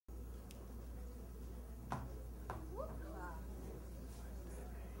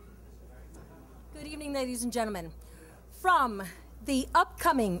evening, ladies and gentlemen. From the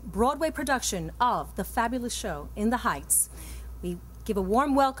upcoming Broadway production of The Fabulous Show in the Heights, we give a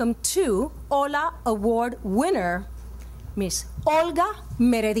warm welcome to HOLA Award winner, Miss Olga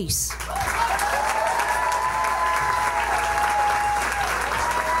Meredíz.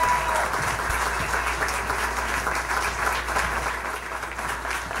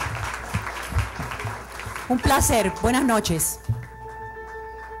 Un placer. Buenas noches.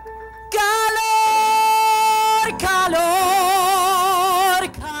 Calor, calor,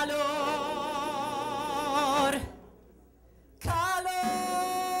 calor.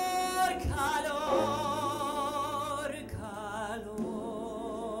 Calor, calor, calor.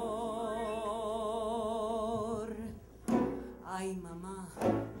 Ay, mamá,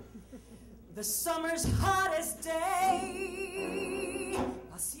 the summer's hottest day.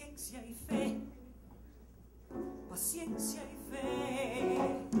 Paciencia y fe. Paciencia y fe.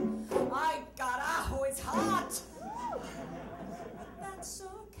 Ay, carajo, it's hot. But that's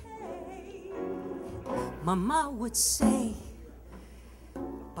okay. Mama would say,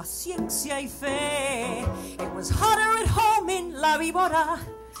 Paciencia y fe. It was hotter at home in La Víbora,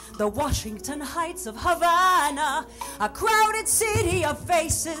 the Washington Heights of Havana, a crowded city of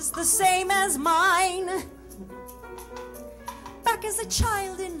faces the same as mine. Back as a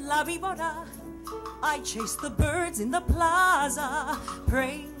child in La Víbora, I chased the birds in the plaza,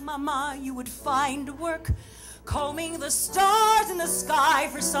 praying, Mama, you would find work, combing the stars in the sky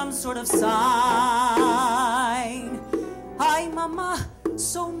for some sort of sign. Ay, Mama,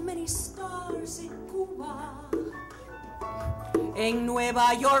 so many stars in Cuba. In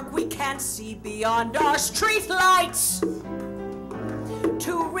Nueva York, we can't see beyond our street lights.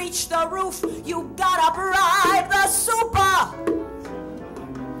 To reach the roof, you gotta bribe the super.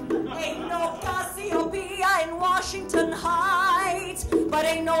 Ain't no Cassiopeia in Washington Heights, but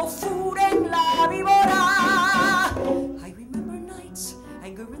ain't no food in La Víbora. I remember nights,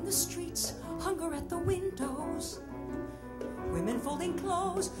 anger in the streets, hunger at the windows, women folding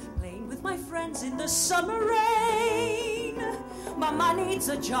clothes, playing with my friends in the summer rain. Mama needs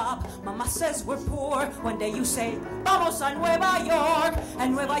a job, Mama says we're poor. One day you say, vamos a Nueva York.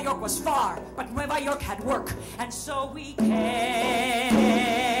 And Nueva York was far, but Nueva York had work. And so we came.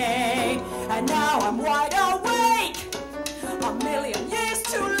 And now I'm wide awake, a million years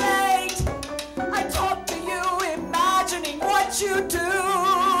too late. I talk to you, imagining what you do,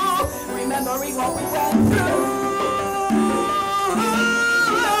 remembering what we went through.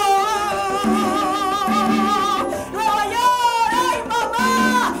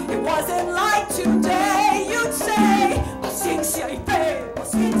 Wasn't like today, you'd say, Paciencia y Fe,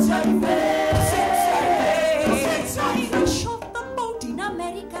 Paciencia y Fe, Paciencia y Fe. I shot the boat in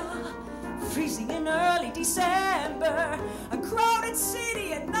America, freezing in early December, a crowded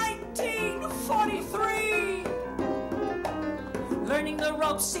city in 1943. Learning the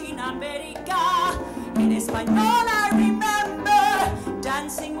ropes in America, in Espanol I remember,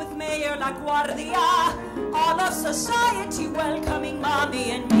 dancing with Mayor La Guardia, all of society welcoming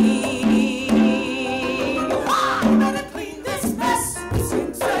Mommy and me. I better clean this mess.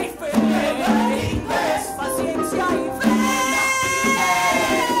 Paciencia y Fe. Paciencia y Fe.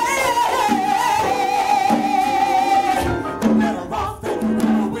 Better off than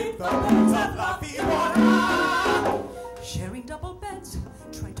now with the beds of La Víbora. Sharing double beds,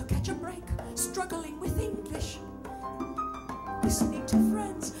 trying to catch a break, struggling with English, listening to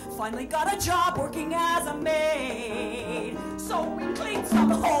friends, finally got a job working as a maid. So we cleaned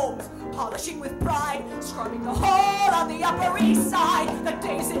some homes, polishing with pride, scrubbing the hole on the Upper East Side. The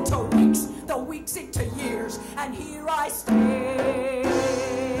days into weeks, the weeks into years, and here I stay.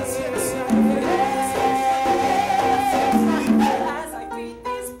 As I feed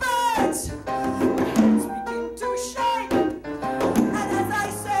these birds, my hands begin to shake. And as I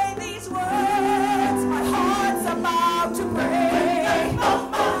say these words, my heart's about to break.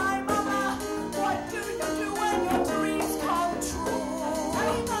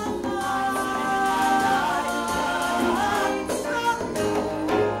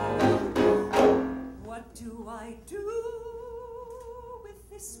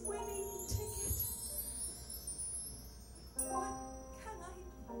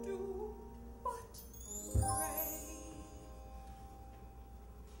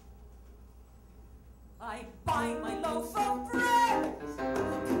 I buy my loaf of bread,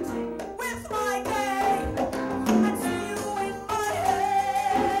 with my day, and see you in my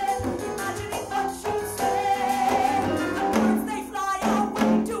head, imagining what you say. The birds they fly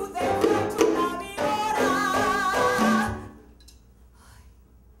away, do they fly to La Víbora?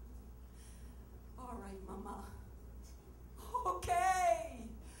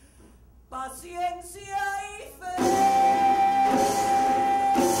 Paciencia y Fe.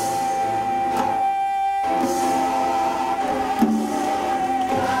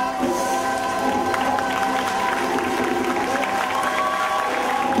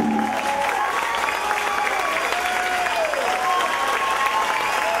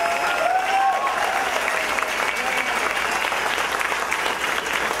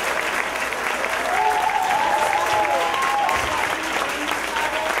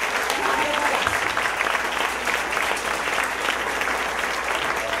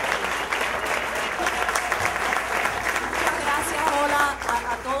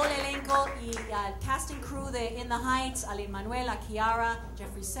 A Lin-Manuel, a Kiara,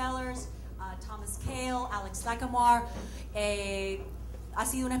 Jeffrey Sellers, a Thomas Cale, Alex Lacamore. Ha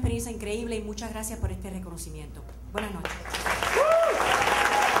sido una experiencia increíble y muchas gracias por este reconocimiento. Buenas noches.